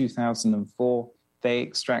church in 2004. They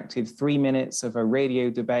extracted 3 minutes of a radio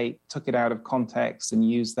debate, took it out of context and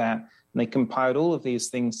used that. And they compiled all of these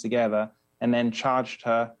things together and then charged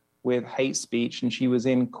her with hate speech. And she was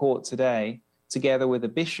in court today together with a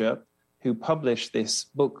bishop who published this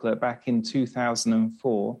booklet back in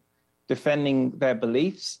 2004, defending their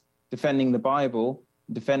beliefs, defending the Bible,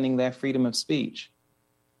 defending their freedom of speech.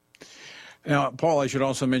 Now, Paul, I should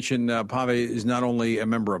also mention Päivi is not only a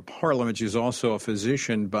member of Parliament, she's also a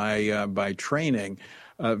physician by training,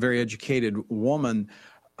 a very educated woman.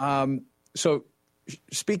 So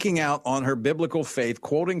speaking out on her biblical faith,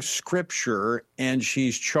 quoting Scripture, and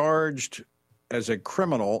she's charged as a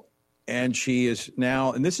criminal, and she is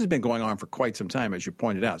now, and this has been going on for quite some time, as you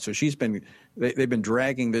pointed out. So they've been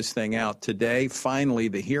dragging this thing out. Today, finally,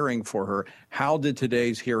 the hearing for her. How did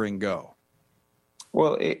today's hearing go?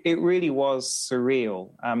 Well, it really was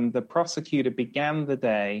surreal. The prosecutor began the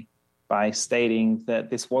day by stating that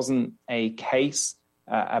this wasn't a case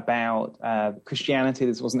about Christianity,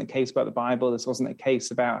 this wasn't a case about the Bible, this wasn't a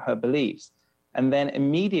case about her beliefs, and then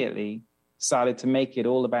immediately started to make it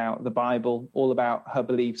all about the Bible, all about her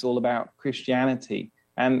beliefs, all about Christianity.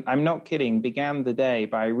 And I'm not kidding, began the day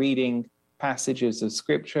by reading passages of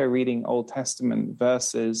Scripture, reading Old Testament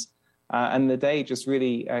verses, and the day just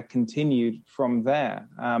really continued from there.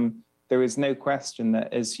 There is no question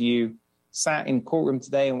that as you sat in courtroom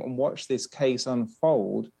today and watched this case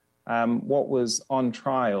unfold, what was on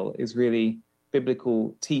trial is really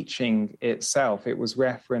biblical teaching itself. It was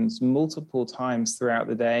referenced multiple times throughout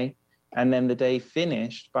the day, and then the day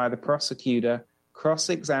finished by the prosecutor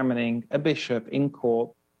cross-examining a bishop in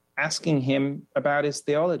court, asking him about his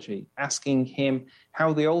theology, asking him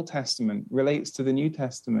how the Old Testament relates to the New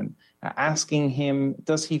Testament, asking him,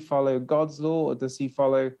 does he follow God's law or does he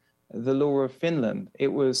follow the law of Finland? It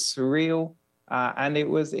was surreal, and it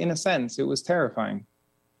was, in a sense, it was terrifying.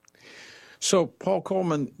 So, Paul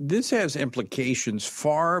Coleman, this has implications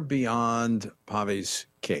far beyond Päivi's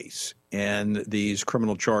case and these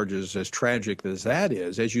criminal charges, as tragic as that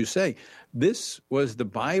is. As you say, this was the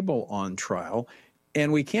Bible on trial,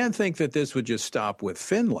 and we can't think that this would just stop with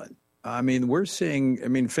Finland. I mean,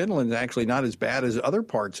 Finland's actually not as bad as other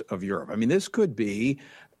parts of Europe. I mean, this could be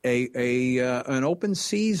an open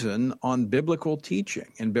season on biblical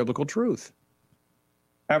teaching and biblical truth.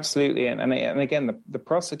 Absolutely. And again, the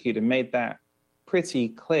prosecutor made that pretty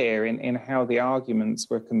clear in how the arguments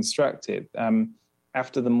were constructed.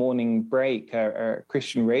 After the morning break, a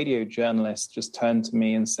Christian radio journalist just turned to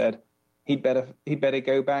me and said he'd better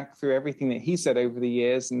go back through everything that he said over the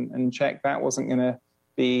years and check that wasn't going to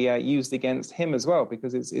be used against him as well,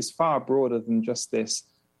 because it's far broader than just this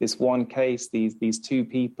one case, these two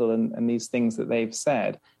people and these things that they've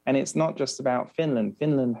said. And it's not just about Finland.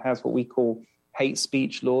 Finland has what we call hate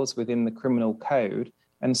speech laws within the criminal code,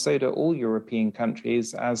 and so do all European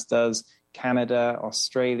countries, as does Canada,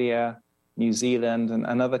 Australia, New Zealand,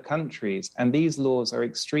 and other countries. And these laws are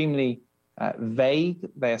extremely vague,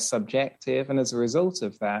 they're subjective, and as a result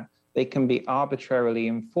of that, they can be arbitrarily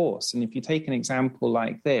enforced. And if you take an example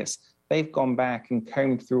like this, they've gone back and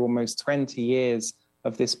combed through almost 20 years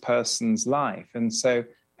of this person's life. And so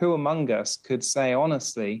who among us could say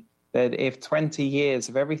honestly that if 20 years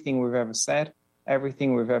of everything we've ever said,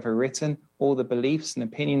 everything we've ever written, all the beliefs and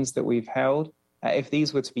opinions that we've held, if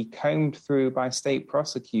these were to be combed through by state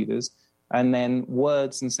prosecutors, and then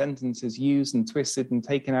words and sentences used and twisted and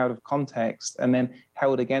taken out of context and then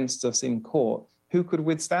held against us in court, who could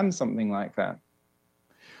withstand something like that?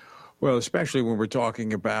 Well, especially when we're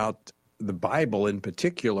talking about the Bible in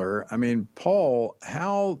particular. I mean, Paul,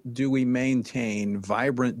 how do we maintain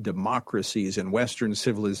vibrant democracies in Western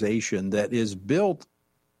civilization that is built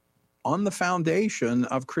on the foundation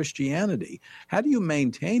of Christianity? How do you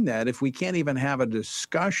maintain that if we can't even have a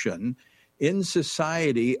discussion in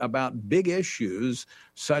society about big issues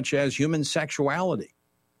such as human sexuality?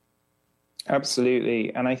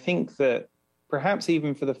 Absolutely. And I think that perhaps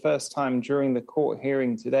even for the first time during the court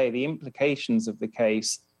hearing today, the implications of the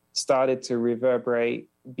case started to reverberate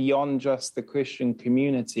beyond just the Christian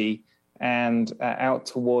community and out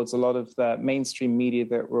towards a lot of the mainstream media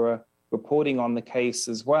that were reporting on the case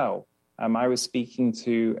as well. I was speaking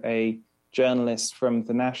to a journalist from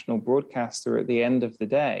the national broadcaster at the end of the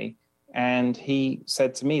day, and he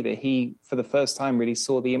said to me that he, for the first time, really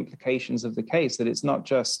saw the implications of the case, that it's not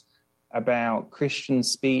just about Christian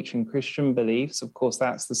speech and Christian beliefs. Of course,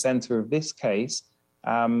 that's the center of this case,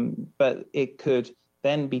 but it could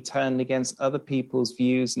then be turned against other people's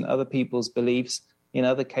views and other people's beliefs in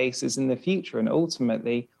other cases in the future. And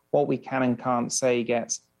ultimately, what we can and can't say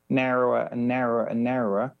gets narrower and narrower and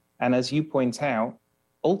narrower. And as you point out,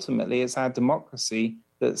 ultimately, it's our democracy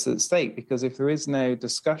that's at stake, because if there is no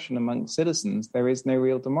discussion among citizens, there is no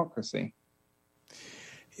real democracy.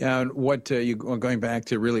 Yeah, and what you going back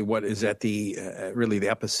to really what is at the really the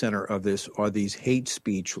epicenter of this are these hate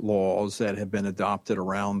speech laws that have been adopted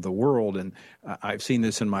around the world, and I've seen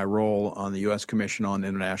this in my role on the U.S. Commission on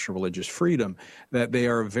International Religious Freedom, that they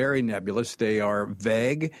are very nebulous, they are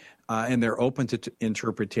vague, and they're open to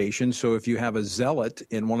interpretation. So if you have a zealot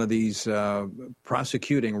in one of these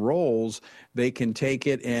prosecuting roles, they can take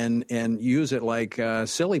it and use it like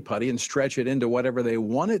silly putty and stretch it into whatever they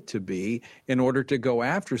want it to be in order to go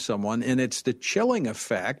after someone. And it's the chilling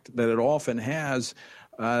effect that it often has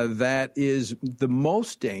that is the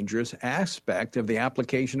most dangerous aspect of the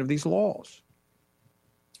application of these laws.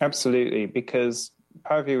 Absolutely, because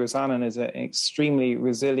Päivi Räsänen is an extremely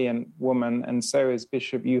resilient woman, and so is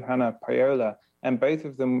Bishop Juhana Pajola. And both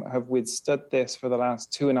of them have withstood this for the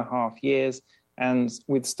last 2.5 years and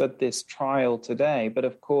withstood this trial today. But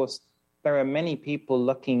of course, there are many people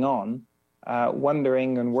looking on,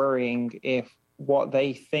 wondering and worrying if what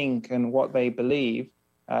they think and what they believe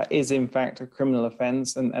is in fact a criminal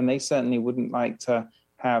offense. And they certainly wouldn't like to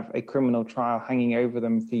have a criminal trial hanging over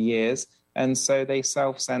them for years. And so they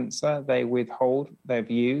self-censor, they withhold their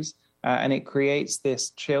views, and it creates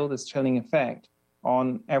this chilling effect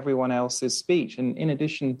on everyone else's speech. And in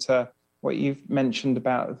addition to what you've mentioned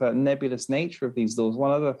about the nebulous nature of these laws,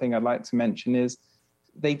 one other thing I'd like to mention is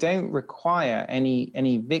they don't require any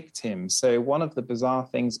victims. So one of the bizarre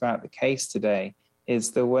things about the case today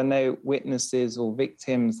is there were no witnesses or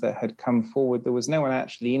victims that had come forward. There was no one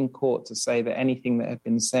actually in court to say that anything that had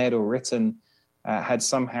been said or written had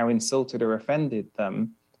somehow insulted or offended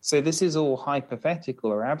them. So this is all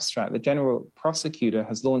hypothetical or abstract. The general prosecutor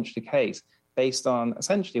has launched a case based on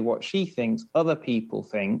essentially what she thinks other people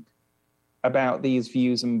think about these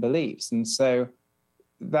views and beliefs. And so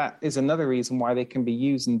that is another reason why they can be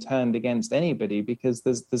used and turned against anybody, because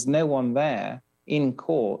there's no one there in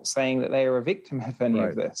court saying that they are a victim of any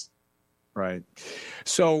of this. Right.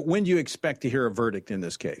 So when do you expect to hear a verdict in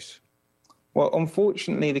this case? Well,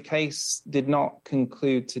 unfortunately, the case did not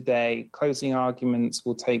conclude today. Closing arguments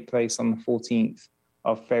will take place on the 14th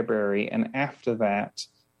of February. And after that,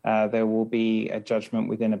 there will be a judgment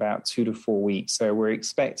within about 2 to 4 weeks. So we're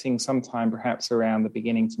expecting sometime perhaps around the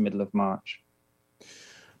beginning to middle of March.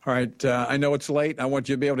 All right. I know it's late. I want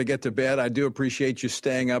you to be able to get to bed. I do appreciate you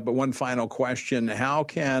staying up. But one final question. How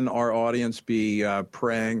can our audience be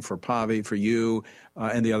praying for Päivi, for you,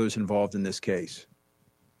 and the others involved in this case?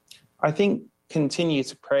 I think continue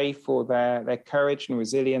to pray for their courage and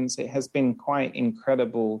resilience. It has been quite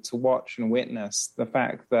incredible to watch and witness the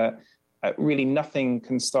fact that really nothing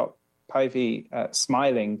can stop Päivi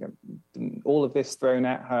smiling. All of this thrown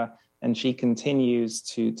at her, and she continues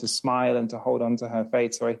to smile and to hold on to her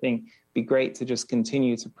faith. So I think it'd be great to just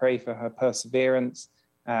continue to pray for her perseverance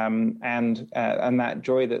and that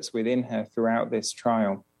joy that's within her throughout this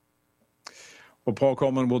trial. Well, Paul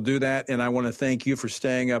Coleman will do that, and I want to thank you for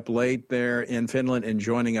staying up late there in Finland and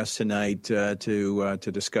joining us tonight to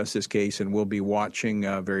discuss this case, and we'll be watching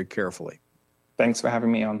very carefully. Thanks for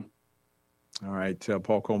having me on. All right,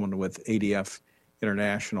 Paul Coleman with ADF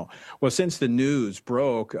International. Well, since the news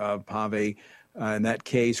broke of Päivi, in that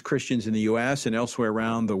case, Christians in the U.S. and elsewhere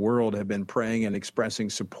around the world have been praying and expressing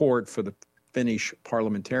support for the Finnish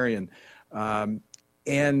parliamentarian.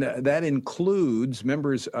 And that includes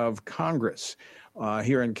members of Congress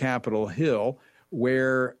here in Capitol Hill,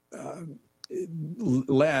 where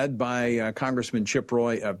led by Congressman Chip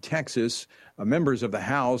Roy of Texas, members of the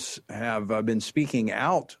House have been speaking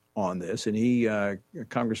out on this. And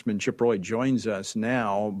Congressman Chip Roy joins us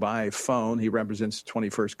now by phone. He represents the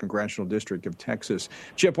 21st Congressional District of Texas.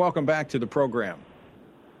 Chip, welcome back to the program.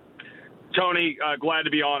 Tony, glad to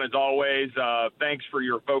be on as always. Thanks for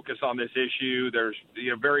your focus on this issue. There's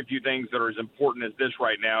very few things that are as important as this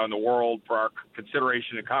right now in the world for our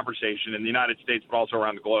consideration and conversation in the United States, but also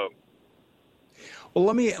around the globe. Well,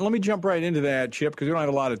 let me jump right into that, Chip, because we don't have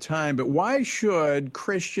a lot of time. But why should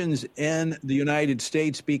Christians in the United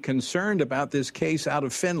States be concerned about this case out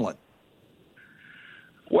of Finland?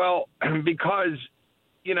 Well, because,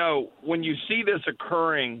 when you see this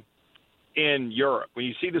occurring in Europe, when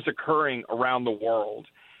you see this occurring around the world,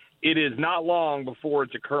 it is not long before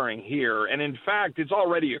it's occurring here. And in fact, it's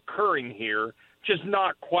already occurring here, just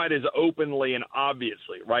not quite as openly and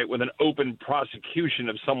obviously, right, with an open prosecution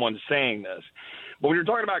of someone saying this. But when you're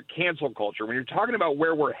talking about cancel culture, when you're talking about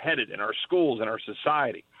where we're headed in our schools and our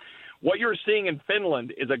society, what you're seeing in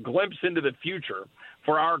Finland is a glimpse into the future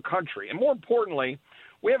for our country. And more importantly,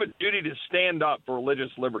 we have a duty to stand up for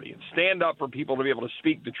religious liberty and stand up for people to be able to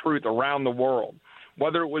speak the truth around the world,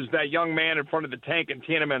 whether it was that young man in front of the tank in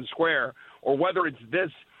Tiananmen Square or whether it's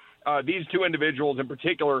these two individuals in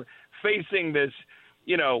particular facing this,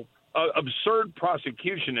 absurd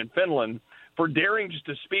prosecution in Finland for daring just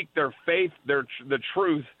to speak their faith, the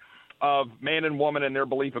truth of man and woman and their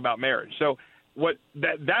belief about marriage. So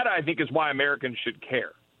that I think is why Americans should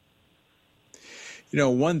care. You know,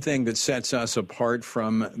 one thing that sets us apart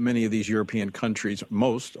from many of these European countries,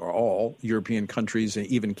 most or all European countries, and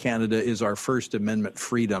even Canada, is our First Amendment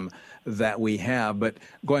freedom that we have. But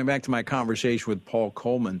going back to my conversation with Paul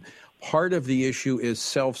Coleman, part of the issue is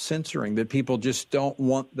self-censoring, that people just don't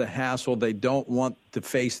want the hassle. They don't want to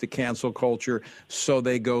face the cancel culture, so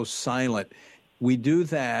they go silent. We do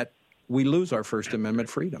that, we lose our First Amendment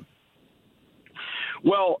freedom.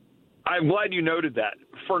 Well, I'm glad you noted that.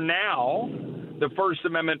 For now, the First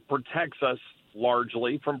Amendment protects us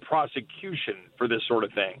largely from prosecution for this sort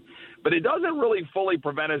of thing. But it doesn't really fully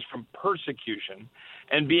prevent us from persecution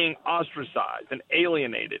and being ostracized and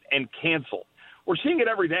alienated and canceled. We're seeing it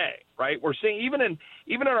every day, right? We're seeing even in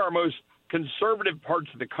our most conservative parts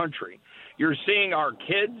of the country, you're seeing our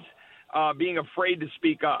kids being afraid to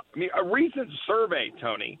speak up. I mean, a recent survey,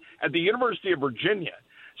 Tony, at the University of Virginia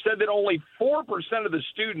said that only 4% of the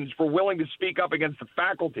students were willing to speak up against the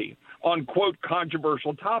faculty on, quote,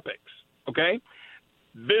 controversial topics, okay?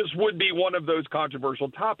 This would be one of those controversial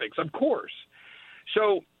topics, of course.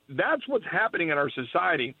 So that's what's happening in our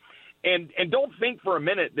society. And don't think for a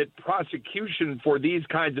minute that prosecution for these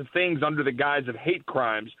kinds of things under the guise of hate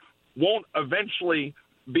crimes won't eventually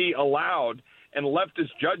be allowed, and leftist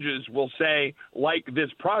judges will say, like this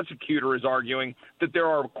prosecutor is arguing, that there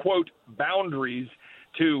are, quote, boundaries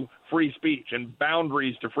to free speech and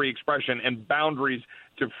boundaries to free expression and boundaries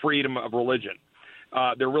to freedom of religion.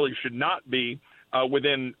 There really should not be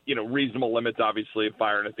within, reasonable limits, obviously, of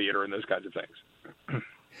fire in a theater and those kinds of things.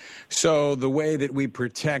 So the way that we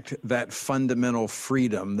protect that fundamental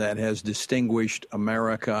freedom that has distinguished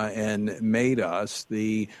America and made us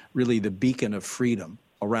really the beacon of freedom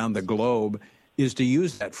around the globe is to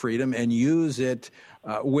use that freedom and use it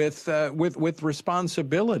with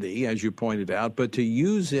responsibility, as you pointed out, but to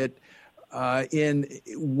use it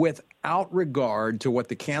without regard to what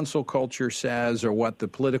the cancel culture says or what the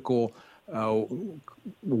political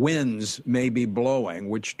winds may be blowing,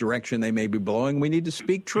 which direction they may be blowing. We need to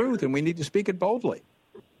speak truth, and we need to speak it boldly.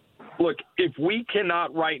 Look, if we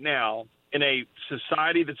cannot right now, in a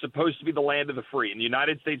society that's supposed to be the land of the free, in the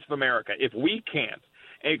United States of America, if we can't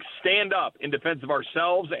stand up in defense of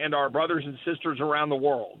ourselves and our brothers and sisters around the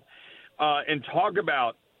world and talk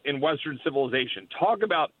about, in Western civilization, talk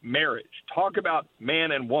about marriage, talk about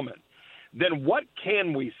man and woman, then what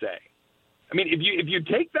can we say? I mean, if you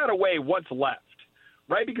take that away, what's left,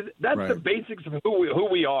 right? Because that's right. The basics of who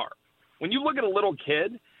we are. When you look at a little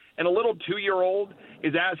kid and a little 2-year-old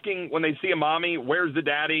is asking when they see a mommy, where's the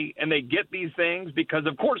daddy? And they get these things because,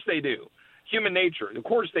 of course, they do. Human nature. Of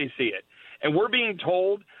course they see it. And we're being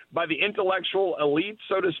told by the intellectual elite,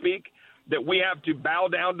 so to speak, that we have to bow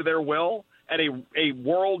down to their will at a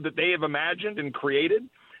world that they have imagined and created.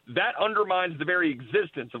 That undermines the very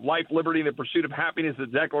existence of life, liberty, and the pursuit of happiness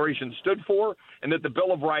that the Declaration stood for and that the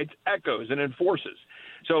Bill of Rights echoes and enforces.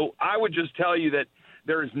 So I would just tell you that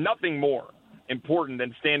there is nothing more important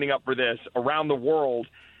than standing up for this around the world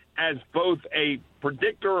as both a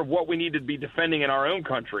predictor of what we need to be defending in our own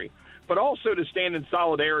country, but also to stand in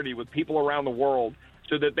solidarity with people around the world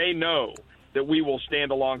so that they know that we will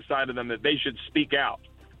stand alongside of them, that they should speak out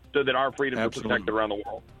so that our freedoms are protected around the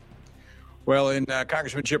world. Well, and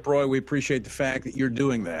Congressman Chip Roy, we appreciate the fact that you're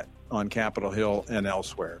doing that on Capitol Hill and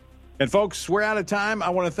elsewhere. And folks, we're out of time. I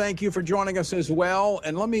want to thank you for joining us as well.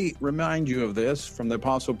 And let me remind you of this from the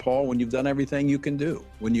Apostle Paul: when you've done everything you can do,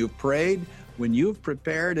 when you've prayed, when you've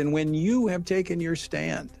prepared, and when you have taken your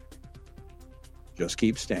stand, just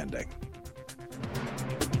keep standing.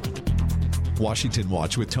 Washington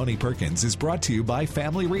Watch with Tony Perkins is brought to you by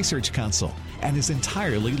Family Research Council and is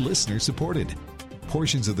entirely listener-supported.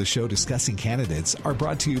 Portions of the show discussing candidates are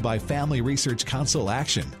brought to you by Family Research Council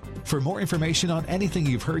Action. For more information on anything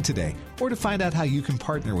you've heard today, or to find out how you can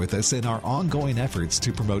partner with us in our ongoing efforts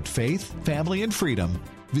to promote faith, family, and freedom,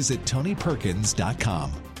 visit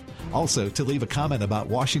TonyPerkins.com. Also, to leave a comment about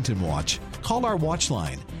Washington Watch, call our watch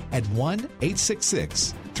line at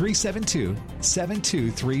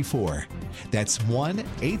 1-866-372-7234. That's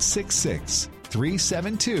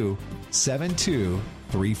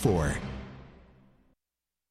 1-866-372-7234.